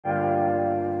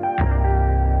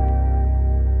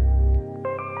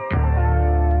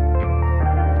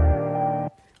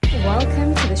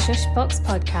Shushbox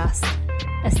podcast,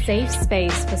 a safe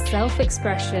space for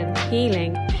self-expression,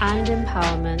 healing, and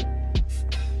empowerment.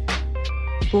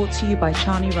 Brought to you by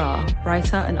Chani Ra,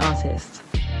 writer and artist.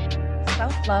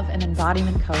 Self-love and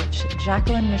embodiment coach,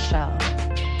 Jacqueline Michelle.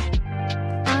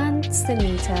 And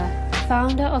Sunita,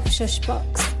 founder of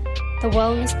Shushbox, the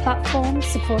wellness platform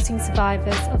supporting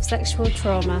survivors of sexual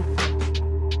trauma.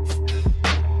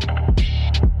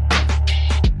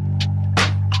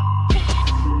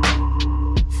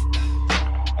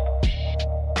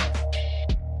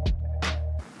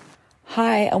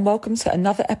 Hi, and welcome to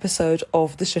another episode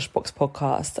of the Shushbox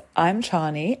podcast. I'm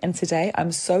Chani, and today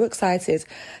I'm so excited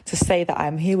to say that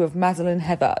I'm here with Madeleine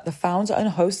Heather, the founder and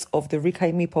host of the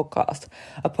Reclaim Me podcast,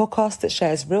 a podcast that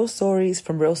shares real stories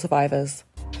from real survivors.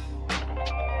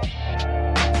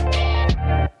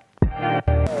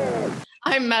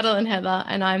 I'm Madeleine Heather,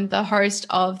 and I'm the host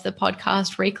of the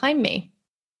podcast Reclaim Me.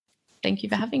 Thank you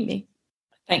for having me.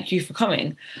 Thank you for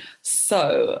coming.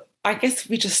 So I guess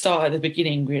we just start at the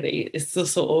beginning, really. It's the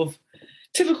sort of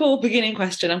typical beginning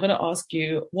question. I'm going to ask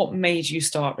you, what made you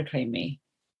start Reclaim Me?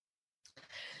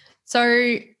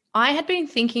 So I had been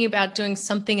thinking about doing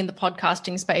something in the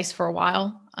podcasting space for a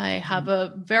while. I have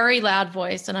a very loud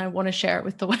voice and I want to share it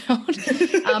with the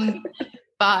world.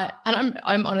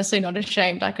 I'm honestly not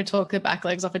ashamed. I could talk the back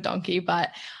legs off a donkey, but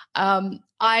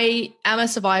I am a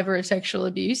survivor of sexual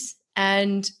abuse.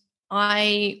 And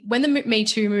when the Me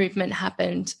Too movement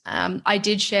happened, I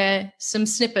did share some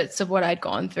snippets of what I'd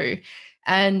gone through.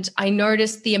 And I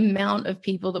noticed the amount of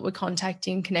people that were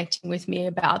connecting with me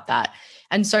about that.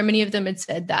 And so many of them had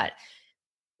said that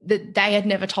they had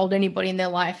never told anybody in their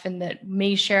life, and that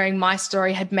me sharing my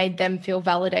story had made them feel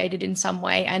validated in some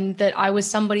way, and that I was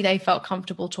somebody they felt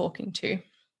comfortable talking to.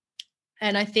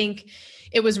 And I think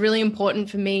it was really important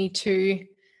for me to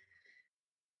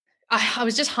I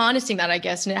was just harnessing that, I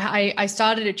guess. And I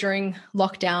started it during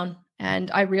lockdown,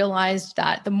 and I realized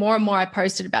that the more and more I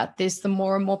posted about this, the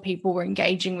more and more people were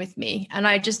engaging with me. And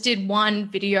I just did one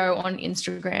video on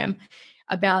Instagram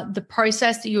about the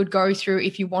process that you would go through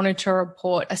if you wanted to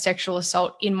report a sexual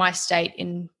assault in my state,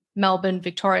 in Melbourne,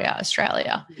 Victoria,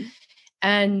 Australia. Mm-hmm.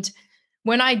 And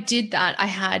when I did that, I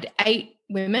had 8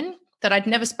 women that I'd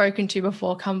never spoken to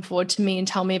before come forward to me and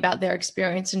tell me about their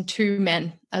experience, and 2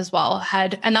 men as well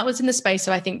and that was in the space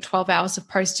of, I think, 12 hours of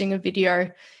posting a video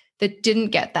that didn't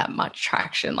get that much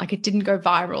traction. Like, it didn't go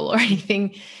viral or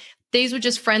anything. These were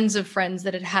just friends of friends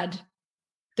that had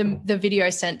the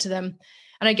video sent to them.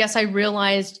 And I guess I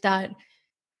realized that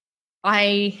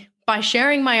by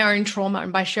sharing my own trauma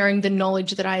and by sharing the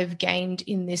knowledge that I have gained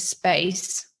in this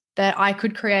space, that I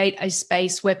could create a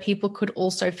space where people could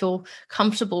also feel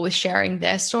comfortable with sharing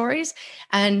their stories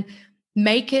and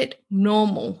make it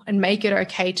normal and make it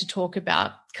okay to talk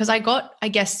about. Because I got, I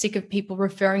guess, sick of people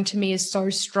referring to me as so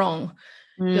strong.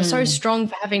 You're so strong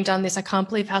for having done this. I can't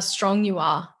believe how strong you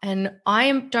are. And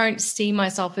I don't see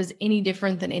myself as any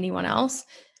different than anyone else.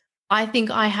 I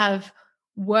think I have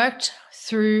worked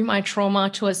through my trauma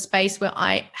to a space where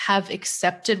I have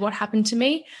accepted what happened to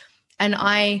me, and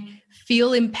I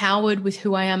feel empowered with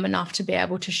who I am enough to be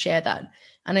able to share that.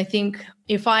 And I think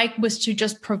if I was to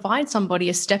just provide somebody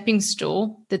a stepping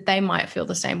stool, that they might feel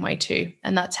the same way too.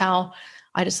 And that's how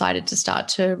I decided to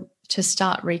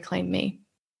start Reclaim Me.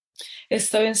 It's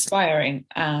so inspiring,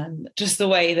 and just the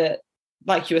way that,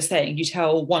 like you were saying, you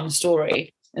tell one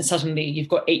story and suddenly you've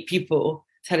got 8 people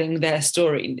telling their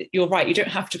story. You're right, you don't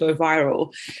have to go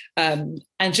viral. And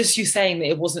just you saying that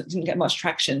it didn't get much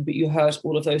traction, but you heard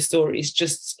all of those stories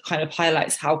just kind of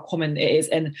highlights how common it is.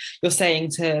 And you're saying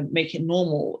to make it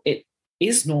normal. It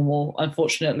is normal,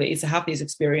 unfortunately, to have these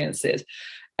experiences.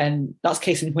 And that's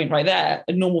case in point right there.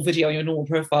 A normal video on your normal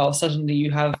profile, suddenly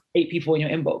you have 8 people in your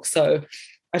inbox. So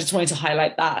I just wanted to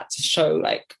highlight that to show,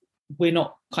 like, we're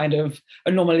not kind of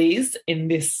anomalies in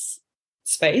this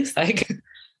space. Like,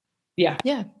 yeah.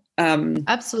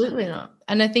 Absolutely not.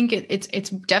 And I think it's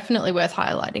definitely worth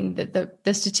highlighting that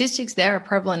the statistics there are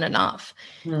prevalent enough.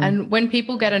 And when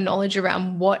people get a knowledge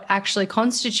around what actually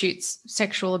constitutes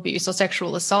sexual abuse or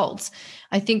sexual assaults,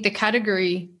 I think the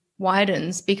category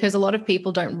widens, because a lot of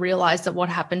people don't realize that what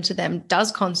happened to them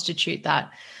does constitute that.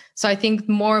 So I think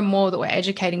more and more that we're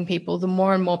educating people, the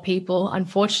more and more people,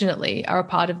 unfortunately, are a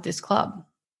part of this club.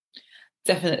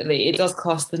 Definitely. It does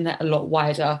cast the net a lot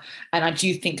wider. And I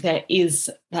do think there is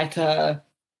like a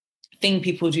thing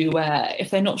people do where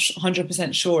if they're not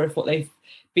 100% sure if what they've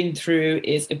been through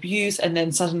is abuse, and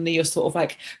then suddenly you're sort of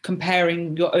like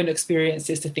comparing your own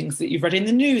experiences to things that you've read in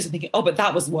the news and thinking, oh, but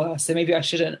that was worse, so maybe I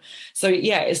shouldn't. So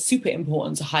yeah, it's super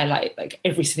important to highlight like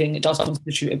everything that does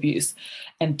constitute abuse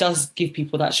and does give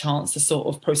people that chance to sort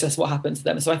of process what happened to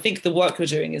them. So I think the work you're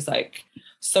doing is like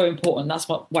so important. That's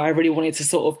why I really wanted to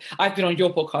sort of, I've been on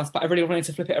your podcast, but I really wanted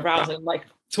to flip it around and like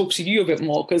talk to you a bit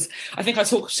more, because I think I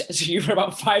talked to you for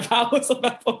about 5 hours on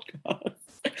that podcast.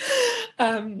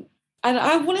 And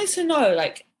I wanted to know,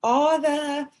 like, are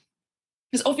there,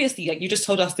 because obviously, like, you just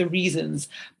told us the reasons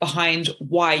behind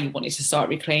why you wanted to start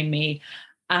Reclaim Me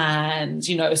and,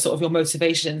 you know, sort of your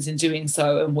motivations in doing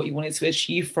so and what you wanted to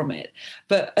achieve from it.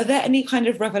 But are there any kind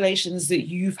of revelations that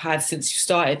you've had since you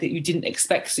started that you didn't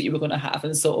expect that you were going to have,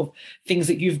 and sort of things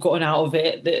that you've gotten out of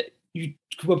it that you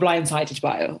were blindsided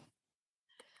by?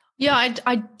 Yeah,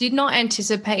 I did not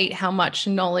anticipate how much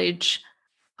knowledge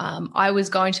I was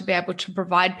going to be able to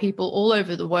provide people all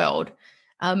over the world,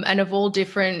 and of all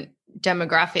different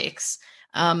demographics,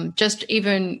 just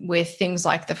even with things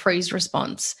like the freeze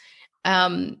response.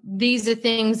 These are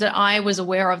things that I was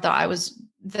aware of,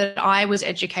 that I was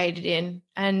educated in.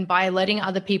 And by letting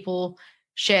other people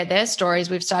share their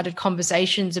stories, we've started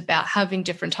conversations about having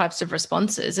different types of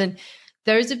responses. And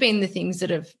those have been the things that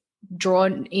have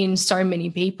drawn in so many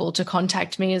people to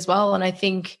contact me as well. And I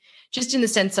think just in the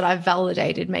sense that I've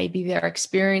validated maybe their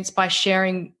experience by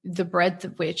sharing the breadth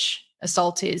of which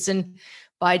assault is, and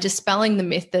by dispelling the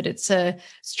myth that it's a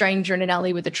stranger in an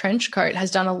alley with a trench coat,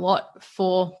 has done a lot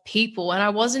for people. And I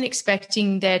wasn't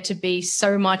expecting there to be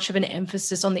so much of an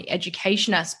emphasis on the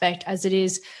education aspect as it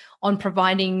is on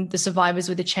providing the survivors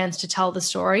with a chance to tell the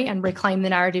story and reclaim the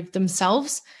narrative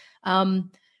themselves. But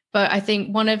I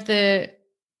think one of the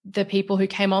people who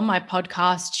came on my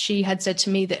podcast, she had said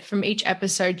to me that from each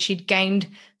episode she'd gained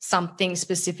something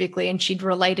specifically, and she'd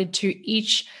related to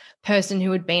each person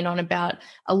who had been on about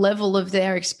a level of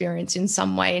their experience in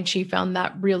some way, and she found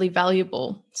that really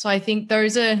valuable. So I think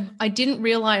I didn't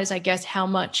realize, I guess, how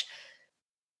much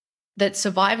that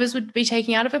survivors would be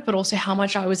taking out of it, but also how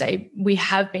much we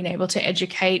have been able to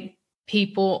educate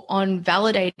people on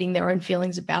validating their own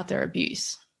feelings about their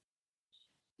abuse.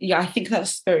 Yeah, I think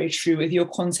that's very true with your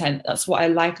content. That's what I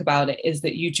like about it, is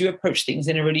that you do approach things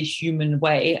in a really human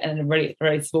way and in a really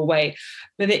relatable way,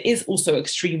 but it is also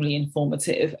extremely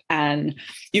informative, and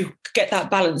you get that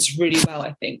balance really well,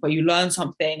 I think, where you learn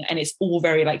something and it's all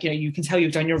very like, you know, you can tell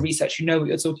you've done your research, you know what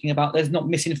you're talking about. There's not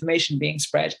misinformation being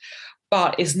spread,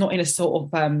 but it's not in a sort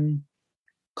of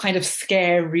kind of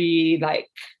scary, like,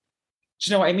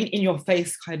 do you know what I mean? In your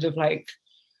face kind of like,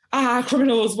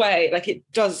 criminals way. Like it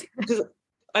does, because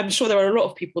I'm sure there are a lot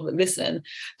of people that listen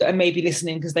that are maybe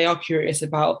listening because they are curious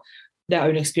about their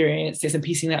own experiences and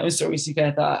piecing their own stories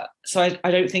together. So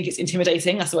I don't think it's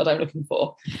intimidating. That's what I'm looking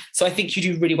for. So I think you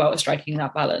do really well at striking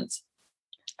that balance.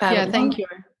 Yeah, thank you.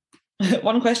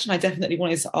 One question I definitely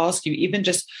wanted to ask you, even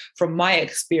just from my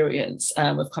experience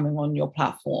of coming on your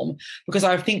platform, because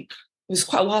I think it was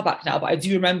quite a while back now, but I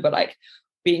do remember like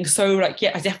being so like,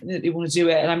 yeah, I definitely want to do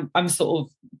it. And I'm sort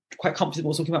of quite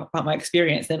comfortable talking about my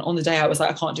experience. Then on the day I was like,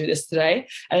 I can't do this today,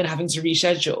 and then having to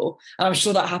reschedule. And I'm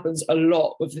sure that happens a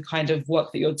lot with the kind of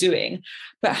work that you're doing.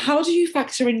 But how do you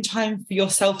factor in time for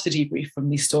yourself to debrief from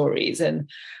these stories? And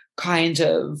kind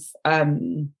of,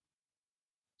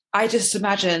 I just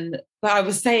imagine, but I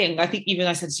was saying, I think even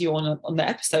I said to you on the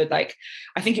episode, like,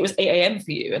 I think it was 8 a.m.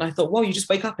 for you. And I thought, well, you just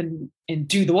wake up and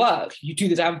do the work. You do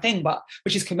the damn thing, but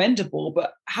which is commendable.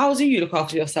 But how do you look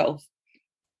after yourself?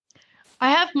 I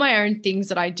have my own things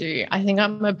that I do. I think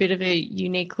I'm a bit of a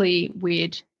uniquely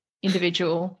weird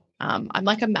individual. I'm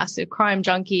like a massive crime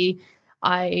junkie.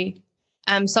 I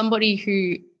am somebody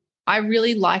who I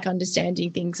really like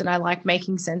understanding things, and I like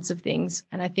making sense of things.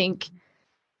 And I think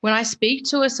when I speak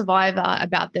to a survivor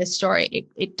about their story,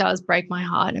 it does break my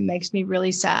heart and makes me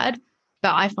really sad.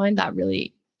 But I find that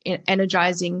really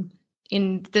energizing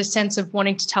in the sense of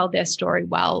wanting to tell their story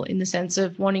well, in the sense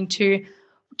of wanting to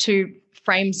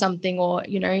frame something, or,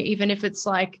 you know, even if it's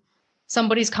like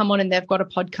somebody's come on and they've got a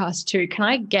podcast too, can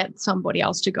I get somebody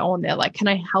else to go on there? Like, can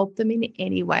I help them in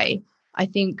any way? I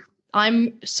think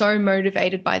I'm so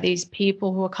motivated by these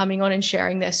people who are coming on and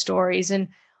sharing their stories. And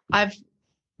I've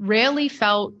rarely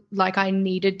felt like I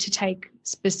needed to take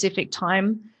specific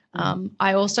time.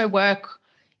 I also work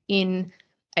in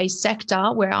a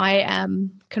sector where I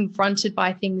am confronted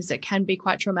by things that can be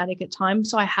quite traumatic at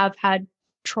times. So I have had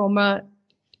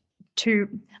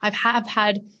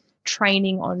had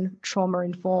training on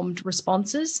trauma-informed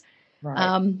responses.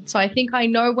 Right. So I think I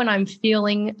know when I'm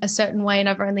feeling a certain way, and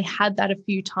I've only had that a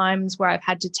few times where I've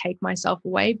had to take myself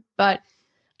away. But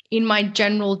in my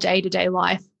general day-to-day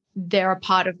life, they're a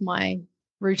part of my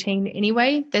routine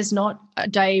anyway. There's not a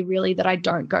day really that I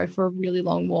don't go for a really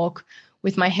long walk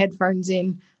with my headphones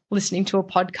in, listening to a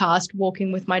podcast,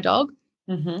 walking with my dog.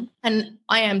 Mm-hmm. And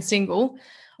I am single,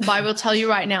 but I will tell you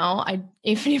right now,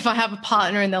 even if I have a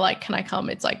partner and they're like, can I come?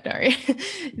 It's like, no,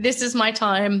 this is my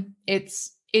time.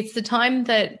 It's the time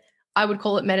that I would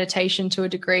call it meditation to a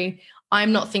degree.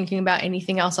 I'm not thinking about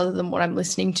anything else other than what I'm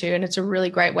listening to. And it's a really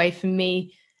great way for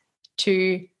me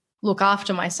to look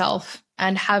after myself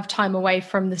and have time away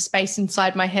from the space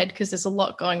inside my head, because there's a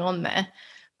lot going on there.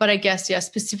 But I guess, yeah,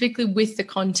 specifically with the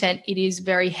content, it is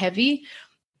very heavy,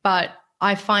 but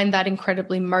I find that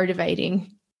incredibly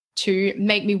motivating to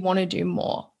make me want to do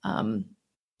more.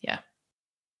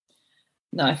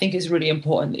 No, I think it's really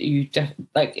important that you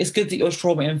it's good that you're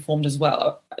trauma informed as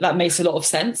well. That makes a lot of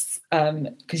sense,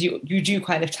 because you do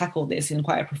kind of tackle this in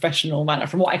quite a professional manner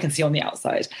from what I can see on the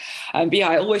outside. But yeah,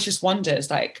 I always just wondered,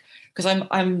 because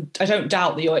I don't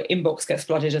doubt that your inbox gets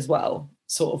flooded as well,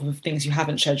 sort of things you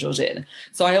haven't scheduled in.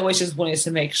 So I always just wanted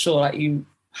to make sure you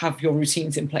have your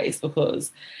routines in place,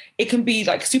 because it can be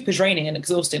super draining and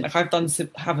exhausting. I've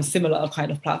have a similar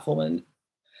kind of platform, and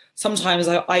sometimes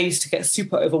I used to get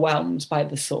super overwhelmed by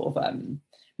the sort of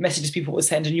messages people would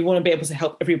send, and you want to be able to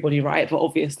help everybody, right? But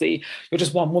obviously you're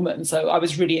just one woman. So I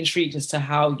was really intrigued as to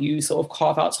how you sort of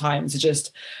carve out time to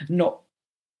just not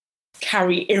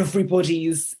carry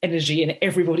everybody's energy and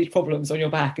everybody's problems on your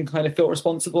back and kind of feel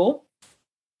responsible.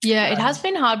 Yeah, it has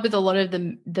been hard with a lot of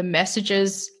the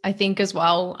messages, I think, as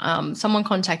well. Someone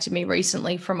contacted me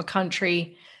recently from a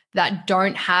country that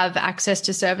don't have access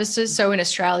to services. So in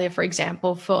Australia, for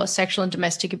example, for sexual and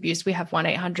domestic abuse, we have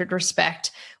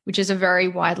 1-800-RESPECT, which is a very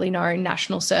widely known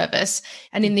national service.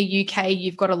 And in the UK,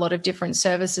 you've got a lot of different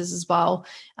services as well.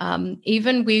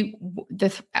 Even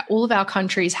all of our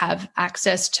countries have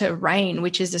access to RAIN,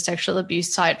 which is a sexual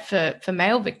abuse site for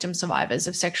male victim survivors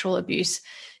of sexual abuse.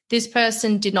 This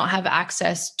person did not have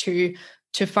access to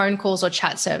phone calls or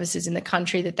chat services in the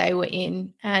country that they were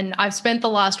in. And I've spent the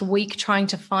last week trying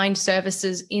to find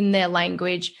services in their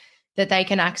language that they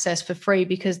can access for free,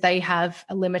 because they have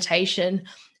a limitation.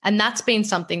 And that's been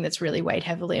something that's really weighed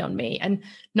heavily on me. And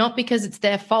not because it's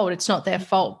their fault, it's not their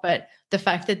fault, but the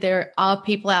fact that there are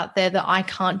people out there that I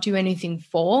can't do anything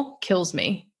for kills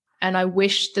me. And I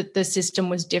wish that the system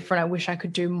was different. I wish I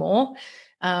could do more.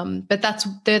 But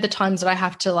they're the times that I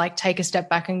have to take a step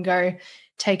back and go,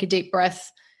 take a deep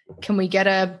breath. Can we get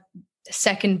a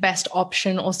second best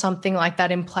option or something like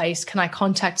that in place? Can I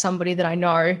contact somebody that I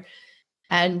know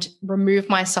and remove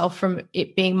myself from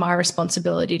it being my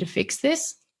responsibility to fix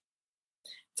this?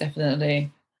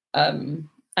 Definitely. And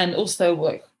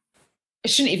also, it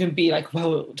shouldn't even be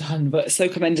well done, but it's so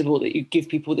commendable that you give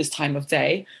people this time of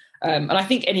day. And I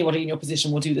think anybody in your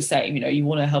position will do the same. You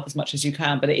want to help as much as you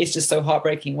can, but it is just so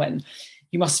heartbreaking when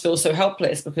you must feel so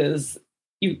helpless, because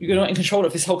you're not in control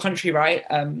of this whole country, right?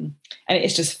 And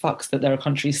it's just fucks that there are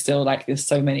countries still like this,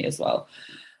 so many as well.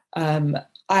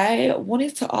 I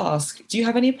wanted to ask, do you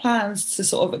have any plans to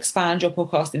sort of expand your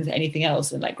podcast into anything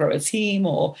else and grow a team,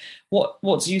 or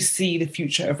what do you see the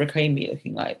future of Reclaim Me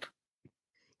looking like?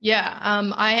 Yeah,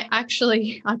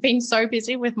 I've been so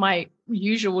busy with my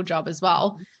usual job as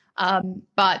well.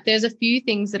 But there's a few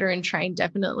things that are in train,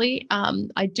 definitely.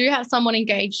 I do have someone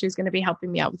engaged who's going to be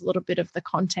helping me out with a little bit of the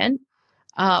content.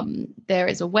 There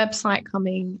is a website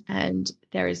coming and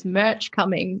there is merch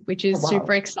coming, which is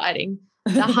super exciting.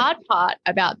 The hard part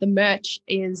about the merch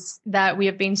is that we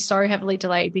have been so heavily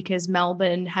delayed because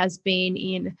Melbourne has been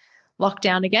in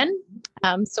lockdown again.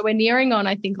 So we're nearing on,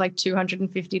 I think,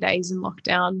 250 days in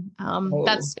lockdown.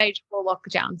 That's stage 4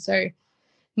 lockdown. So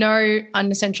no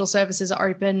unessential services are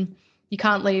open. You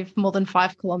can't leave more than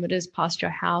 5 kilometers past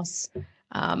your house.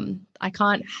 I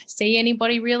can't see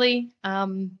anybody really.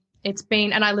 It's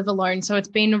been, and I live alone, so it's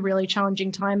been a really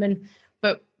challenging time.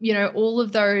 But all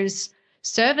of those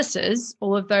services,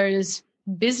 all of those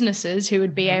businesses who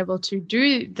would be able to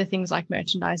do the things like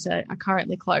merchandise are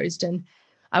currently closed. And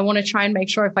I want to try and make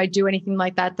sure if I do anything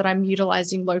like that, that I'm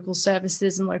utilizing local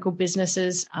services and local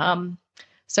businesses.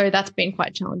 So that's been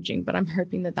quite challenging, but I'm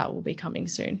hoping that will be coming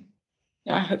soon.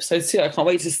 Yeah, I hope so too. I can't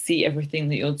wait to see everything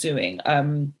that you're doing.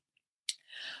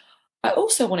 I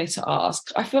also wanted to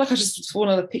ask, I feel like I just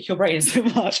want to pick your brain so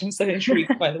much. I'm so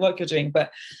intrigued by the work you're doing.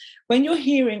 But when you're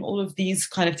hearing all of these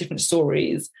kind of different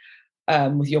stories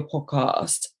with your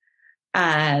podcast,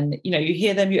 and you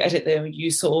hear them, you edit them, you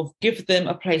sort of give them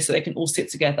a place so they can all sit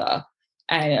together,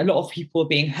 and a lot of people are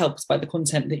being helped by the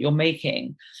content that you're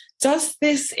making. Does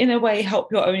this in a way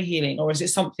help your own healing, or is it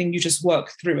something you just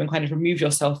work through and kind of remove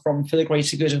yourself from for the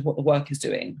greater good of what the work is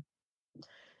doing?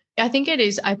 I think it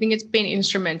is. I think it's been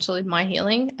instrumental in my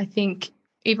healing. I think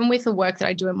even with the work that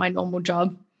I do in my normal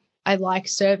job, I like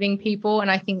serving people.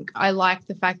 And I think I like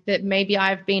the fact that maybe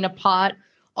I've been a part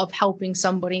of helping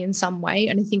somebody in some way.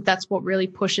 And I think that's what really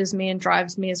pushes me and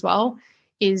drives me as well,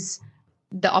 is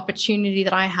the opportunity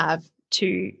that I have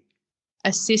to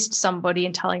assist somebody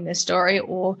in telling their story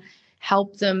or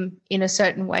help them in a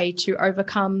certain way to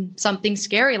overcome something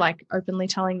scary, like openly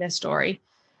telling their story,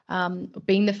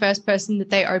 being the first person that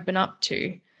they open up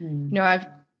to.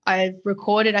 I've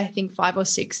recorded, I think, 5 or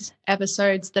 6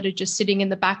 episodes that are just sitting in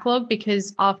the backlog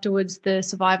because afterwards the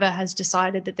survivor has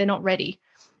decided that they're not ready.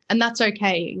 And that's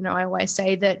okay. I always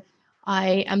say that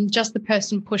I am just the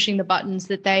person pushing the buttons,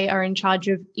 that they are in charge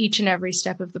of each and every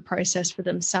step of the process for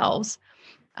themselves.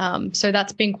 So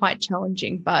that's been quite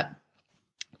challenging, but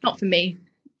not for me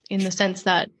in the sense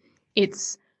that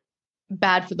it's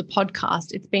bad for the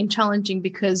podcast. It's been challenging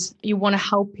because you want to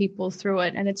help people through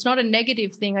it. And it's not a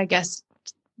negative thing, I guess,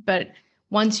 but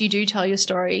once you do tell your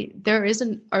story, there is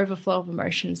an overflow of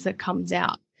emotions that comes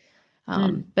out.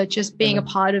 But just being a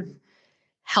part of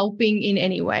helping in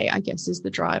any way, I guess, is the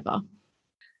driver.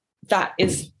 That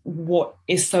is what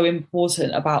is so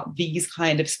important about these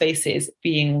kind of spaces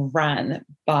being ran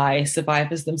by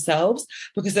survivors themselves,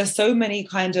 because there's so many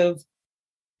kind of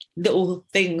little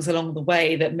things along the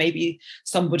way that maybe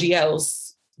somebody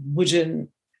else wouldn't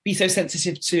be so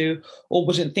sensitive to or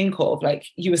wouldn't think of. Like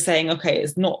you were saying, okay,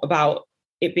 it's not about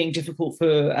it being difficult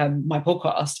for my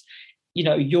podcast.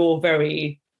 You're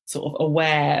very sort of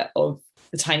aware of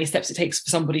the tiny steps it takes for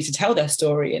somebody to tell their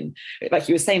story. And like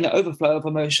you were saying, the overflow of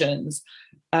emotions.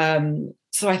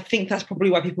 So I think that's probably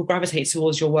why people gravitate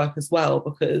towards your work as well,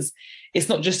 because it's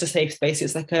not just a safe space,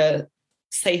 it's like a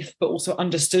safe but also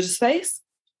understood space.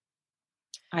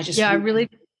 I really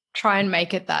try and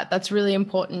make it that. That's really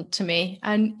important to me.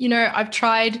 And, I've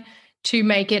tried to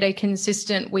make it a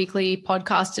consistent weekly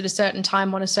podcast at a certain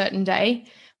time on a certain day,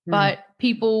 but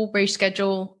people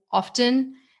reschedule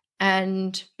often.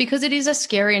 And because it is a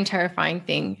scary and terrifying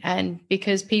thing, and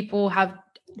because people have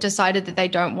decided that they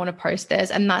don't want to post theirs,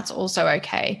 and that's also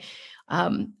okay.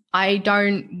 I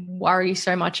don't worry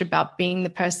so much about being the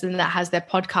person that has their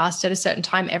podcast at a certain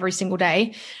time every single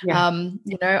day. Yeah.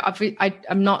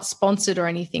 I'm not sponsored or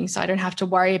anything, so I don't have to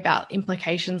worry about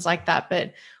implications like that.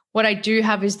 But what I do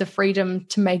have is the freedom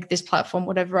to make this platform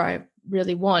whatever I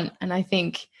really want. And I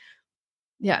think,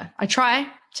 I try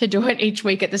to do it each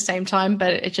week at the same time,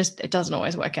 but it doesn't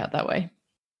always work out that way.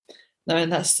 No,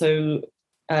 and that's so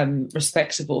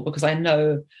respectable, because I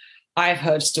know I've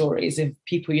heard stories of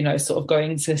people, sort of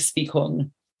going to speak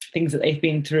on things that they've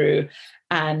been through.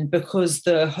 And because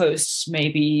the host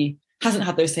maybe hasn't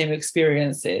had those same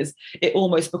experiences, it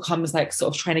almost becomes like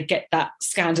sort of trying to get that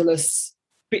scandalous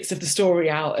bits of the story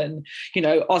out and,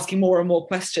 asking more and more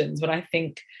questions. But I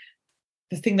think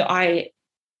the thing that I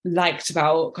liked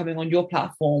about coming on your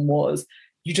platform was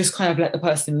you just kind of let the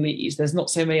person lead. There's not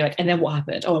so many like, and then what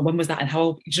happened? Oh, and when was that? And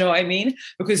how, do you know what I mean?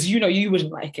 Because, you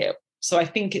wouldn't like it. So I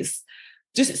think it's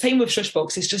just same with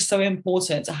Shushbox. It's just so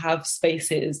important to have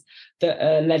spaces that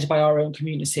are led by our own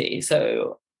community.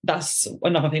 So that's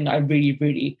another thing that I really,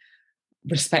 really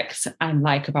respect and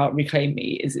like about Reclaim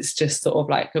Me, is it's just sort of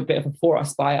like a bit of a for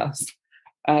us, by us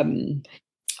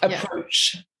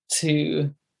approach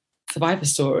to survivor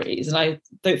stories. And I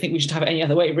don't think we should have it any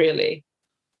other way, really.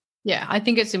 Yeah, I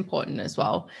think it's important as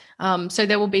well. So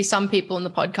there will be some people in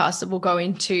the podcast that will go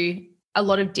into a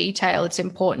lot of detail. It's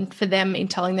important for them in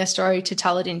telling their story to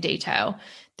tell it in detail.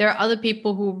 There are other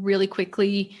people who really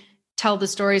quickly tell the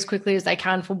story as quickly as they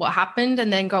can for what happened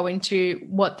and then go into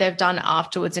what they've done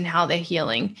afterwards and how they're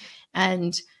healing.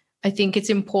 And I think it's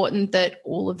important that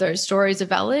all of those stories are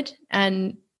valid.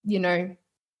 And,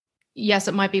 yes,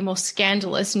 it might be more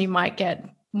scandalous and you might get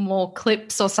more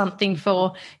clips or something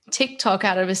for TikTok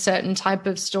out of a certain type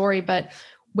of story, but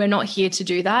we're not here to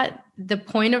do that. The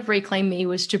point of Reclaim Me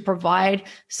was to provide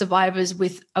survivors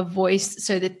with a voice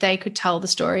so that they could tell the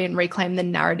story and reclaim the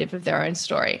narrative of their own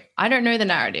story. I don't know the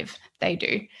narrative, they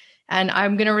do. And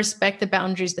I'm going to respect the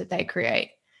boundaries that they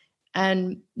create.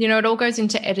 And, it all goes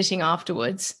into editing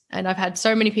afterwards. And I've had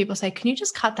so many people say, can you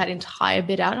just cut that entire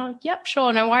bit out? And I'm like, yep,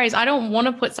 sure, no worries. I don't want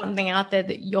to put something out there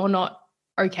that you're not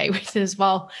okay with as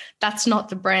well. That's not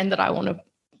the brand that I want to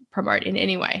promote in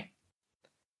any way.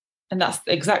 And that's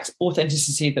the exact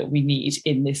authenticity that we need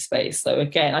in this space. So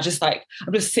again, I'm just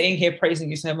sitting here praising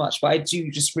you so much, but I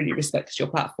do just really respect your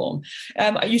platform.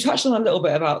 You touched on a little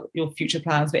bit about your future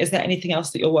plans, but is there anything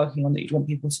else that you're working on that you'd want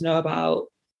people to know about?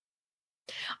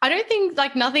 I don't think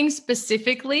nothing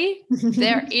specifically.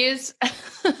 There is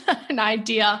an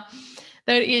idea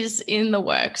that is in the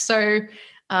works. So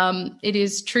It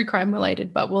is true crime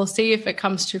related, but we'll see if it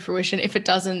comes to fruition. If it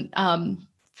doesn't,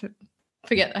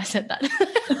 forget I said that.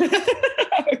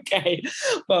 Okay,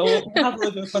 well, we'll have a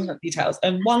little bit of contact details.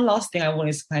 And one last thing I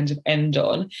wanted to kind of end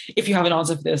on, if you have an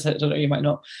answer for this, I don't know, you might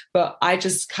not, but I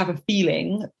just have a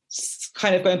feeling,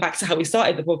 kind of going back to how we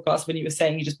started the podcast, when you were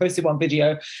saying you just posted one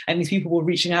video and these people were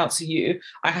reaching out to you,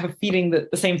 I have a feeling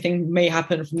that the same thing may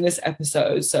happen from this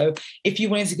episode. So if you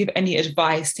wanted to give any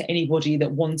advice to anybody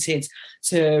that wanted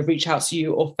to reach out to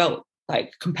you or felt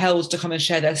like compelled to come and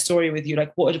share their story with you,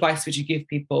 like what advice would you give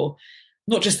people?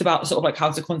 Not just about sort of like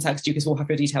how to contact you, because we'll have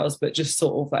your details, but just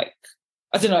sort of like,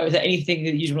 I don't know, is there anything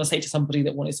that you'd want to say to somebody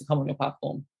that wanted to come on your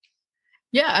platform?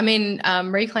 Yeah, I mean,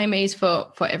 Reclaim Me is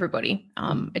for everybody.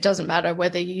 It doesn't matter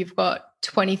whether you've got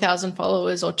 20,000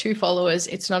 followers or 2 followers.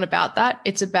 It's not about that.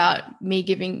 It's about me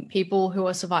giving people who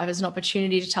are survivors an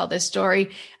opportunity to tell their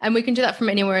story. And we can do that from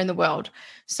anywhere in the world.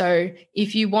 So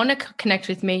if you want to connect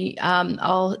with me,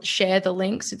 I'll share the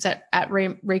links. It's at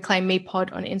Reclaim Me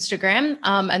Pod on Instagram.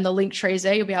 And the link tree is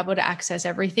there. You'll be able to access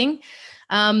everything.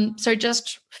 So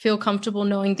just feel comfortable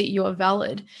knowing that you are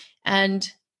valid.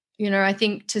 And I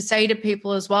think to say to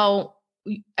people as well,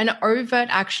 an overt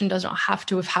action does not have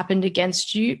to have happened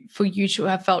against you for you to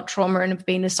have felt trauma and have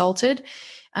been assaulted.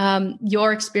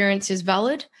 Your experience is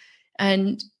valid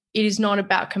and it is not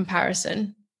about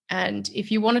comparison. And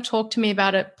if you want to talk to me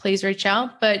about it, please reach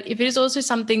out. But if it is also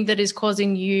something that is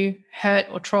causing you hurt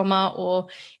or trauma or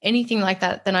anything like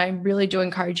that, then I really do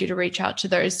encourage you to reach out to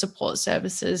those support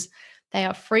services. They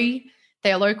are free.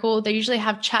 They are local. They usually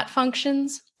have chat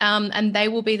functions, and they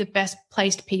will be the best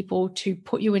placed people to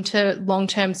put you into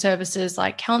long-term services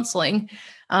like counseling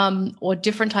or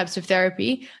different types of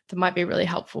therapy that might be really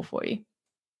helpful for you.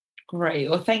 Great.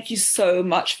 Well, thank you so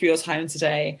much for your time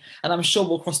today. And I'm sure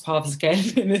we'll cross paths again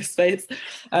in this space.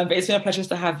 But it's been a pleasure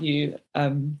to have you.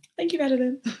 Thank you,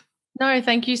 Madeleine. No,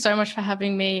 thank you so much for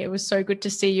having me. It was so good to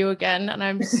see you again. And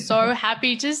I'm so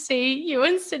happy to see you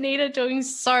and Sunita doing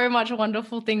so much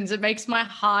wonderful things. It makes my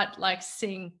heart like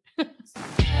sing. The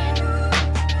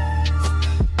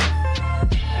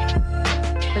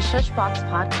Shushbox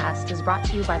podcast is brought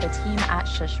to you by the team at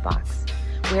Shushbox.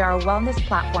 We are a wellness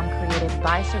platform created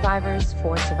by survivors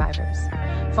for survivors.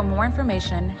 For more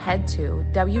information, head to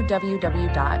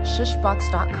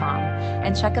www.shushbox.com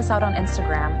and check us out on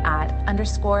Instagram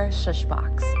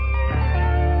 @_shushbox.